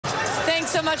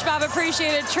so much, Bob.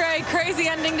 Appreciate it. Trae, crazy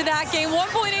ending to that game.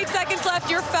 1.8 seconds left.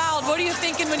 You're fouled. What are you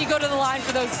thinking when you go to the line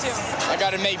for those two? I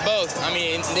got to make both. I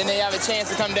mean, then they have a chance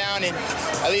to come down, and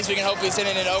at least we can hopefully send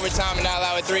it in overtime and not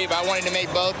allow a three. But I wanted to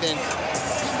make both, and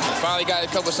finally got a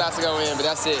couple shots to go in, but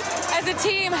that's it. As a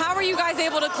team, how are you guys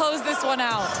able to close this one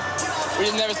out? We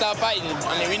just never stop fighting.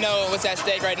 I mean, we know what's at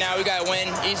stake right now. We got to win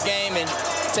each game and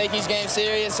take each game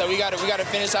serious. So we got to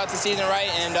finish out the season right,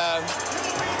 and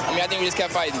I think we just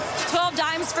kept fighting. 12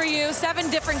 dimes for you, 7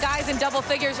 different guys in double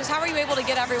figures. Just how are you able to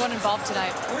get everyone involved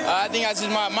tonight? I think that's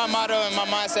just my motto and my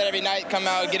mindset every night. Come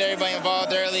out, get everybody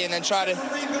involved early, and then try to,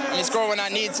 score when I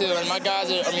need to. And my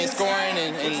guys are, scoring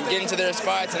and getting to their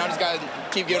spots, and I just got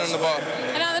to keep giving them the ball.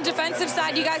 And on the defensive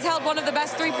side, you guys held one of the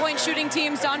best three-point shooting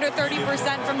teams to under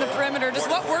 30% from the perimeter. Just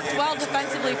what worked well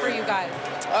defensively for you guys?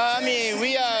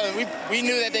 We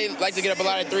knew that they like to get up a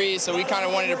lot of threes, so we kind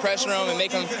of wanted to pressure them and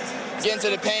make them get into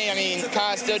the paint.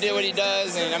 Kai still did what he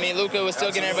does, and Luka was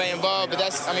still getting everybody involved. But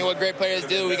that's what great players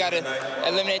do. We got to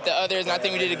eliminate the others, and I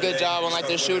think we did a good job on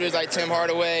their shooters like Tim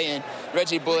Hardaway and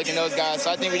Reggie Bullock and those guys.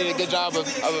 So I think we did a good job of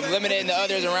eliminating the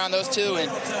others around those two, and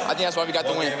I think that's why we got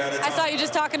the win. I saw you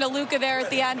just talking to Luka there at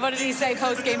the end. What did he say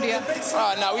post-game to you?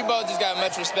 No, we both just got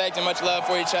much respect and much love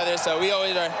for each other. So we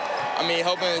always are,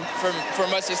 hoping for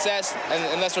much success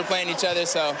unless we're playing each other.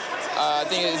 So I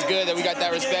think it's good that we got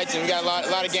that respect, and we got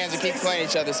a lot of games to keep playing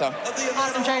each other. So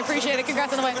awesome, Trae. Appreciate it.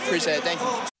 Congrats on the win. Appreciate it. Thank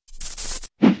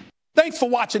you. Thanks for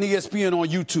watching ESPN on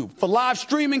YouTube. For live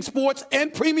streaming sports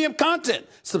and premium content,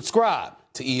 subscribe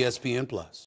to ESPN+.